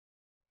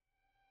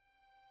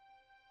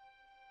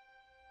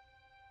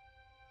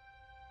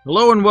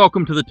Hello and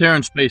welcome to the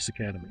Terran Space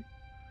Academy.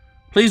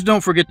 Please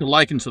don't forget to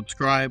like and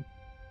subscribe,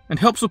 and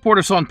help support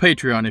us on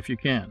Patreon if you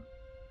can.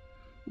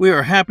 We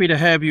are happy to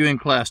have you in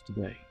class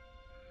today.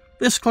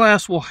 This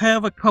class will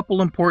have a couple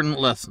important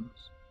lessons.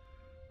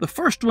 The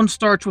first one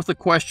starts with a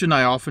question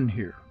I often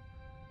hear.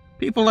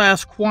 People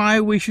ask why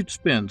we should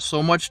spend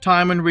so much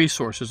time and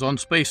resources on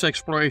space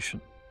exploration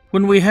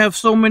when we have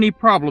so many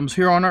problems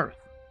here on Earth.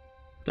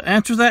 To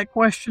answer that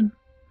question,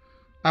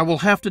 I will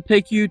have to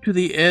take you to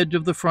the edge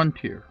of the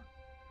frontier,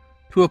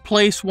 to a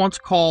place once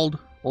called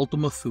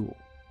Ultima Thule.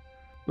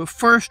 But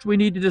first, we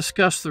need to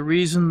discuss the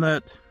reason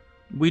that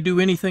we do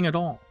anything at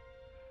all.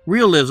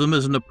 Realism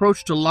is an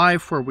approach to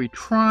life where we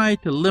try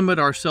to limit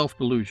our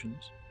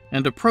self-delusions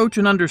and approach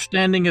an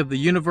understanding of the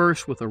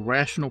universe with a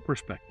rational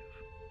perspective.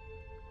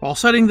 While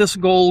setting this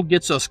goal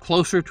gets us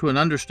closer to an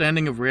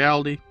understanding of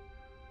reality,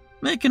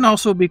 it can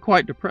also be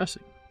quite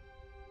depressing.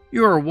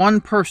 You are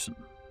one person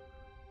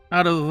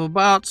out of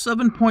about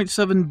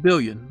 7.7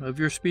 billion of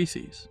your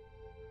species.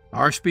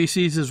 Our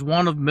species is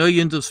one of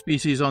millions of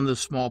species on this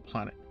small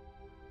planet,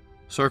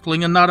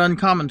 circling a not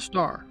uncommon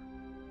star,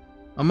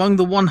 among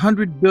the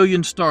 100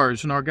 billion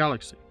stars in our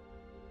galaxy.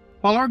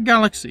 While our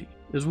galaxy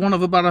is one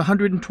of about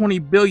 120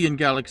 billion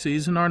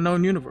galaxies in our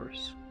known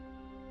universe.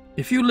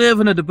 If you live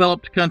in a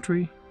developed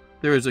country,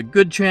 there is a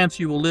good chance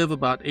you will live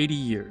about 80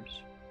 years,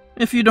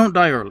 if you don't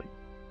die early,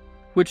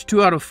 which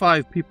 2 out of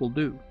 5 people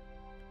do.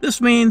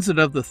 This means that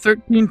of the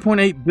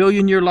 13.8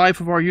 billion year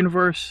life of our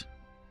universe,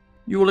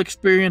 you will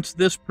experience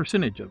this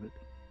percentage of it.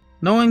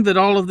 Knowing that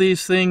all of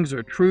these things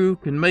are true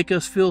can make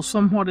us feel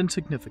somewhat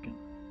insignificant.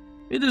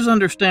 It is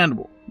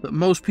understandable that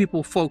most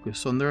people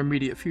focus on their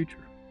immediate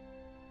future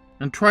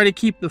and try to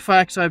keep the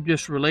facts I've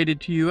just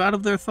related to you out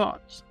of their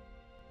thoughts.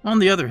 On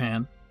the other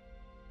hand,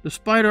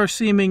 despite our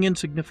seeming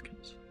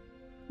insignificance,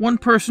 one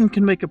person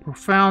can make a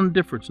profound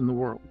difference in the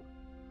world.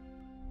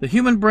 The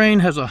human brain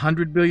has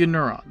 100 billion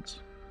neurons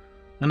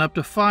and up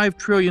to 5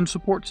 trillion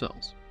support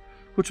cells,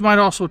 which might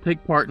also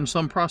take part in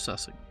some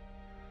processing.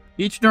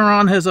 Each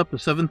neuron has up to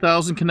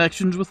 7,000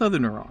 connections with other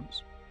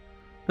neurons.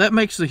 That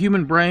makes the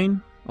human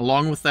brain,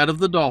 along with that of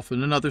the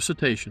dolphin and other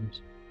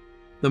cetaceans,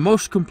 the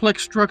most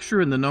complex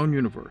structure in the known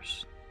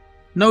universe.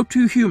 No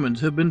two humans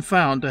have been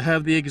found to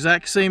have the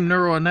exact same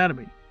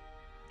neuroanatomy.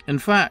 In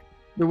fact,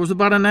 there was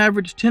about an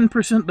average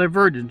 10%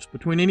 divergence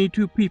between any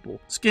two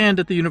people scanned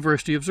at the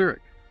University of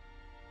Zurich.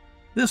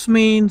 This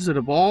means that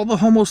of all the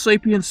Homo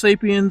sapiens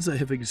sapiens that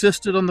have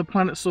existed on the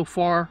planet so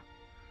far,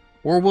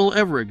 or will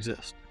ever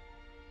exist,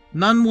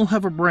 none will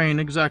have a brain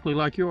exactly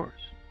like yours.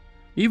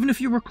 Even if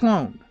you were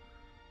cloned,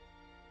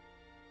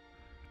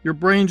 your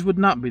brains would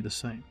not be the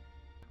same.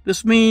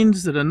 This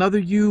means that another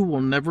you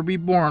will never be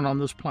born on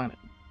this planet.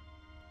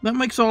 That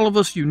makes all of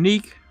us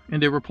unique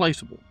and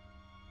irreplaceable.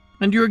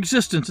 And your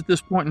existence at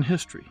this point in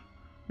history,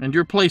 and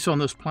your place on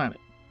this planet,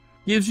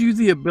 gives you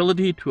the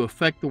ability to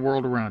affect the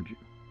world around you.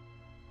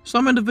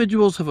 Some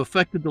individuals have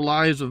affected the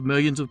lives of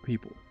millions of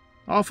people,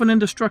 often in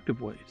destructive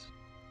ways,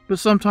 but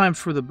sometimes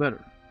for the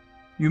better.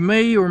 You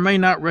may or may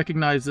not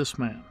recognize this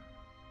man.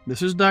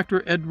 This is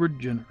Dr. Edward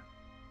Jenner.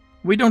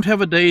 We don't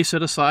have a day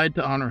set aside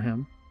to honor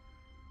him,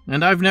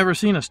 and I've never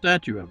seen a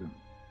statue of him.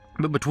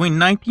 But between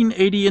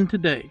 1980 and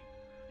today,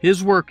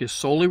 his work is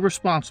solely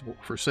responsible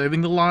for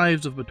saving the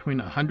lives of between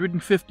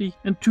 150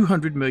 and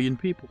 200 million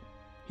people.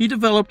 He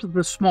developed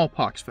the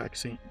smallpox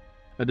vaccine,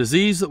 a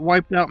disease that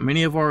wiped out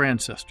many of our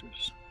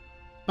ancestors.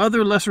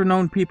 Other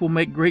lesser-known people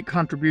make great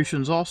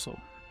contributions also.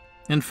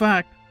 In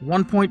fact,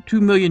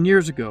 1.2 million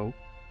years ago,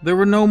 there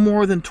were no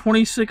more than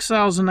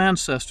 26,000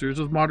 ancestors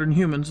of modern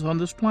humans on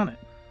this planet,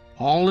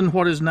 all in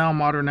what is now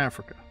modern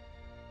Africa.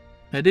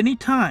 At any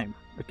time,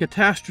 a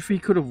catastrophe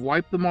could have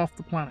wiped them off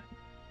the planet.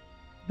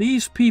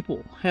 These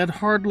people had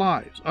hard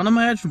lives,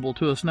 unimaginable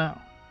to us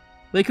now.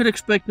 They could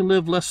expect to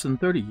live less than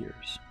 30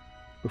 years,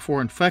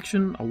 before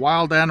infection, a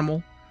wild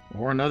animal,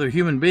 or another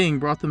human being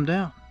brought them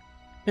down.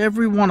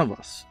 Every one of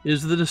us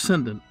is the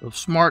descendant of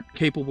smart,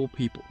 capable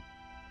people.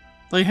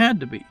 They had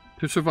to be,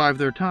 to survive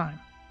their time.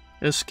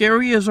 As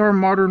scary as our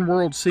modern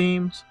world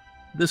seems,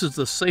 this is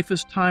the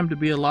safest time to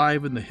be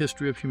alive in the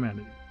history of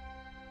humanity.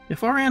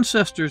 If our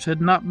ancestors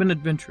had not been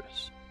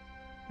adventurous,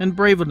 and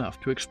brave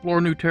enough to explore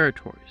new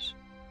territories,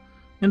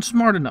 and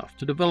smart enough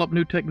to develop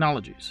new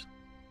technologies,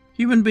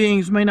 human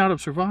beings may not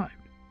have survived.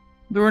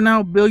 There are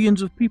now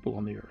billions of people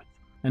on the Earth,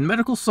 and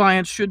medical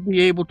science should be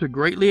able to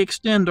greatly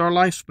extend our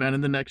lifespan in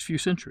the next few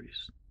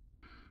centuries.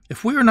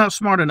 If we are not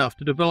smart enough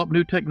to develop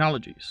new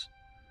technologies,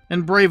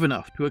 and brave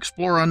enough to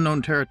explore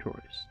unknown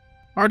territories,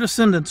 our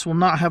descendants will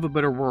not have a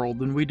better world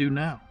than we do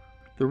now.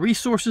 The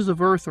resources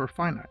of Earth are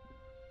finite.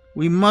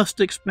 We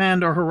must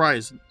expand our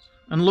horizons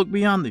and look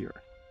beyond the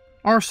Earth.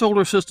 Our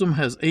solar system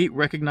has 8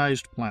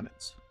 recognized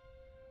planets: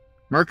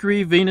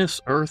 Mercury, Venus,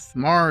 Earth,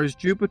 Mars,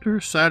 Jupiter,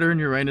 Saturn,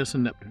 Uranus,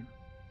 and Neptune.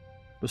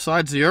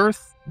 Besides the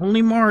Earth,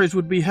 only Mars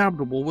would be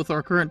habitable with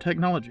our current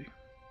technology.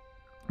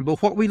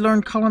 But what we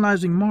learned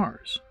colonizing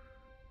Mars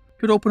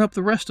could open up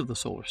the rest of the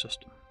solar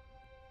system.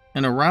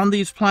 And around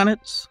these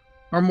planets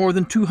are more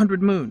than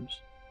 200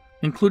 moons,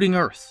 including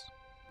Earth.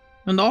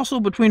 And also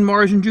between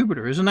Mars and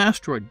Jupiter is an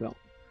asteroid belt,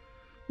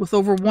 with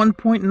over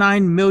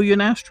 1.9 million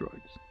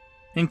asteroids,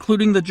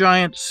 including the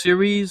giant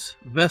Ceres,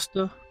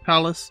 Vesta,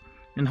 Pallas,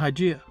 and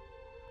Hygeia.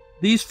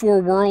 These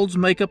 4 worlds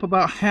make up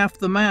about half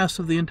the mass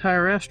of the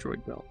entire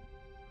asteroid belt.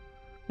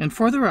 And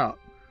further out,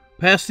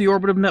 past the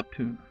orbit of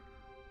Neptune,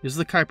 is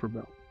the Kuiper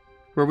belt,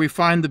 where we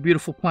find the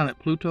beautiful planet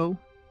Pluto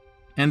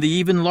and the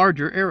even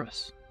larger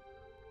Eris.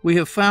 We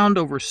have found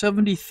over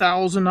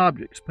 70,000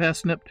 objects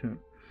past Neptune,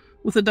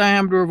 with a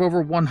diameter of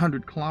over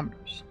 100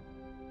 kilometers.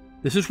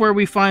 This is where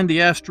we find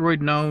the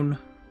asteroid known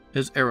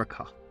as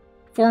Arrokoth,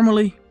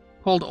 formerly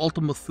called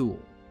Ultima Thule.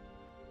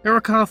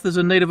 Arrokoth is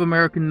a Native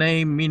American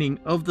name meaning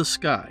of the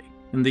sky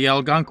in the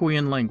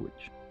Algonquian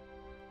language.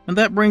 And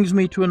that brings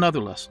me to another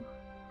lesson.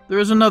 There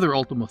is another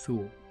Ultima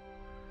Thule.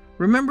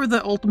 Remember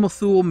that Ultima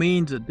Thule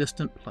means a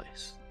distant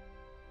place,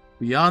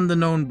 beyond the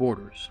known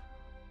borders,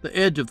 the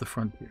edge of the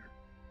frontier.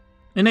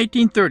 In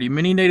 1830,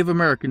 many Native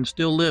Americans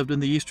still lived in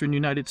the eastern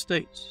United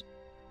States.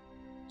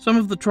 Some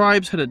of the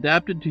tribes had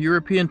adapted to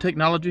European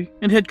technology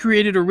and had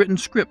created a written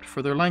script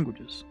for their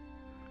languages,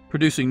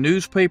 producing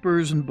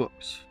newspapers and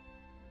books.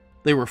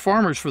 They were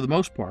farmers for the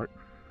most part,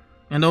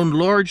 and owned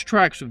large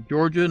tracts of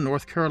Georgia,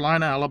 North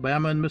Carolina,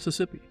 Alabama, and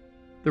Mississippi.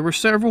 There were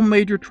several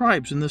major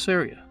tribes in this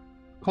area,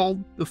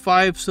 called the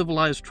 5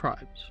 civilized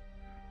tribes.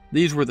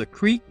 These were the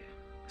Creek,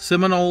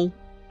 Seminole,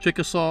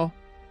 Chickasaw,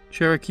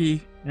 Cherokee,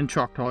 and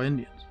Choctaw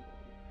Indians.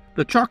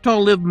 The Choctaw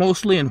lived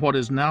mostly in what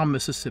is now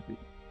Mississippi.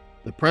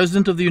 The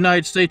President of the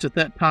United States at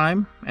that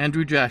time,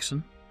 Andrew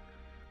Jackson,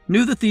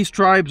 knew that these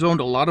tribes owned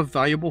a lot of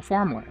valuable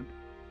farmland.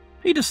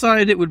 He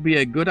decided it would be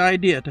a good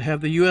idea to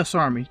have the U.S.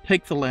 Army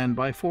take the land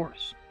by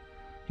force.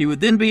 He would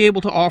then be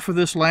able to offer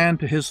this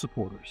land to his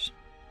supporters.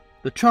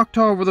 The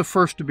Choctaw were the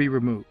first to be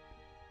removed.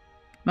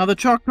 Now, the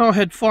Choctaw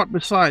had fought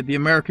beside the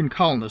American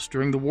colonists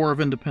during the War of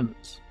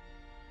Independence,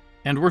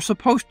 and were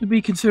supposed to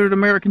be considered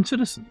American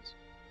citizens,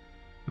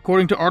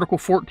 according to Article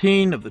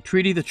 14 of the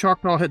treaty the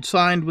Choctaw had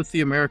signed with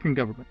the American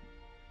government.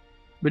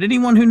 But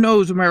anyone who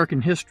knows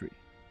American history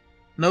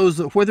knows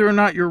that whether or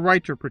not your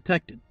rights are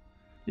protected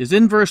is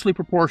inversely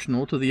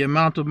proportional to the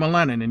amount of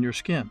melanin in your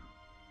skin.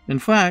 In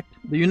fact,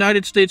 the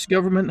United States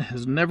government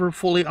has never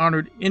fully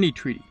honored any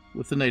treaty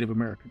with the Native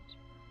Americans.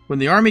 When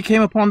the Army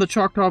came upon the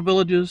Choctaw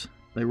villages,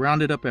 they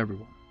rounded up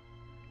everyone,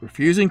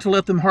 refusing to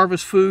let them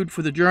harvest food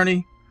for the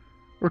journey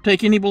or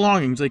take any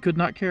belongings they could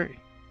not carry.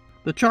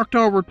 The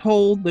Choctaw were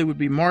told they would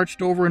be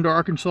marched over into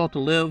Arkansas to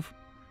live,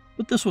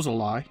 but this was a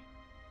lie.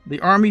 The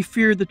Army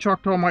feared the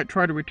Choctaw might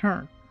try to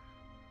return,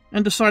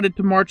 and decided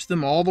to march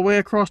them all the way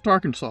across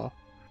Arkansas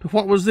to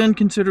what was then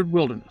considered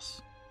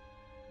wilderness,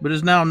 but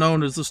is now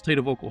known as the state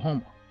of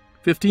Oklahoma.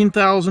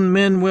 15,000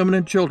 men, women,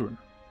 and children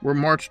were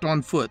marched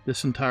on foot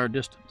this entire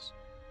distance.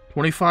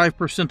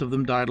 25% of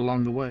them died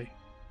along the way,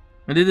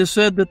 and it is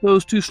said that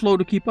those too slow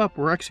to keep up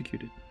were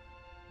executed.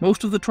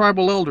 Most of the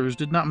tribal elders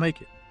did not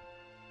make it.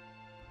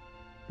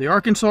 The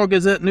Arkansas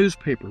Gazette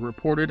newspaper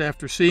reported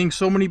after seeing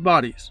so many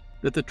bodies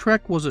that the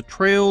trek was a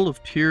trail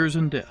of tears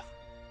and death.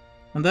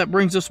 And that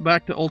brings us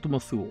back to Ultima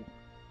Thule.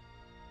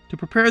 To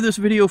prepare this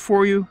video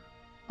for you,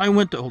 I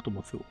went to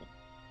Ultima Thule.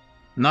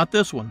 Not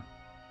this one,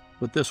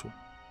 but this one.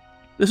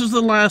 This is the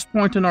last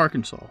point in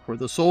Arkansas where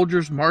the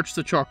soldiers marched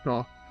the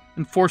Choctaw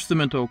and forced them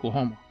into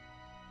Oklahoma.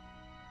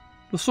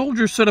 The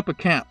soldiers set up a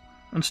camp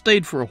and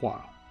stayed for a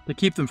while to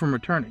keep them from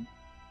returning.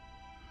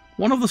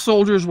 One of the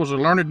soldiers was a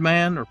learned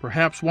man, or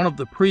perhaps one of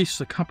the priests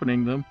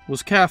accompanying them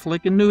was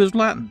Catholic and knew his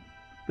Latin.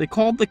 They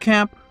called the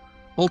camp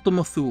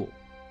Ultima Thule,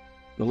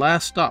 the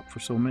last stop for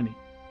so many.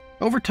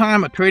 Over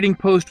time, a trading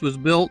post was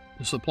built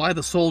to supply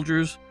the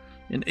soldiers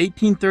in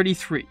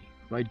 1833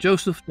 by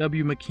Joseph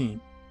W. McKean,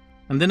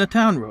 and then a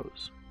town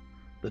rose.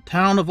 The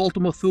town of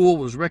Ultima Thule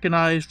was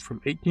recognized from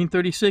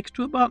 1836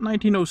 to about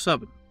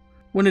 1907,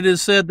 when it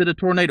is said that a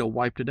tornado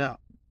wiped it out.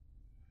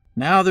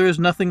 Now there is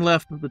nothing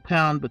left of the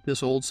town but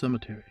this old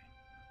cemetery,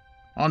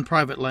 on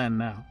private land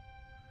now,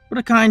 but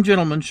a kind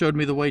gentleman showed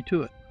me the way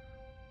to it.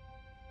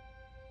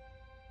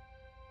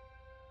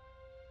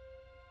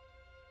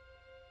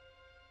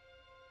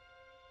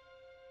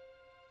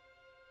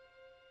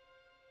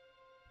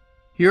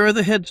 Here are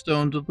the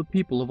headstones of the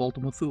people of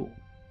Ultima Thule.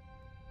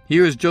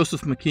 Here is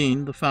Joseph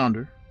McKean, the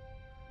founder,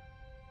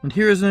 and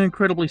here is an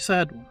incredibly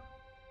sad one.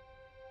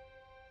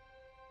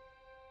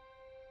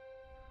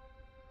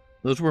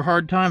 Those were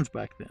hard times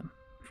back then,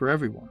 for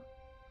everyone.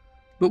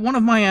 But one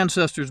of my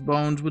ancestors'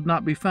 bones would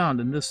not be found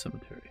in this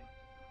cemetery.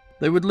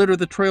 They would litter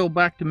the trail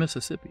back to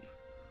Mississippi,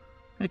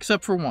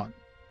 except for one.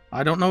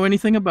 I don't know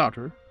anything about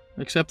her,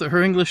 except that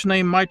her English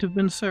name might have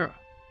been Sarah.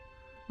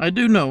 I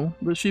do know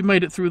that she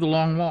made it through the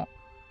long walk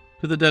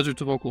to the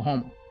deserts of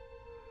Oklahoma,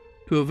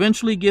 to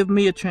eventually give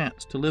me a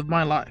chance to live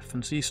my life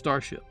and see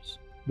starships,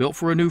 built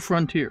for a new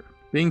frontier,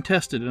 being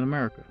tested in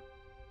America.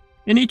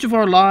 In each of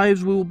our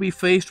lives, we will be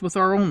faced with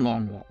our own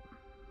long walk,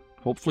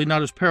 hopefully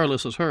not as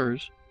perilous as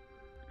hers.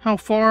 How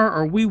far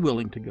are we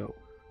willing to go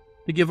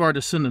to give our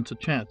descendants a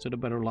chance at a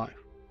better life?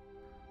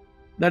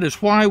 That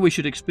is why we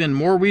should expend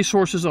more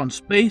resources on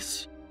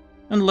space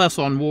and less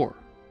on war,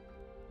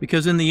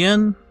 because in the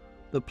end,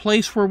 The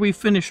place where we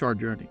finish our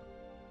journey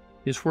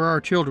is where our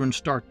children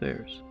start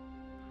theirs.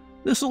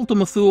 This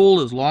Ultima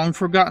Thule is long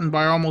forgotten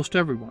by almost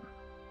everyone,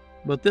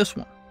 but this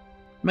one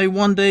may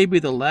one day be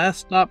the last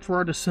stop for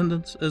our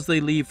descendants as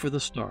they leave for the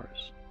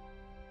stars.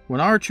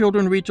 When our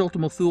children reach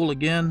Ultima Thule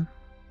again,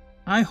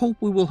 I hope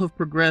we will have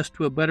progressed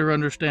to a better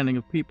understanding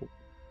of people.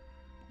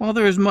 While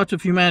there is much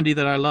of humanity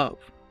that I love,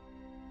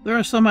 there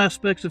are some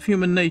aspects of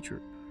human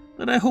nature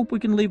that I hope we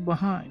can leave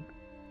behind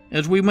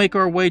as we make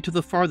our way to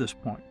the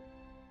farthest point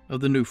of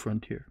the new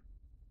frontier.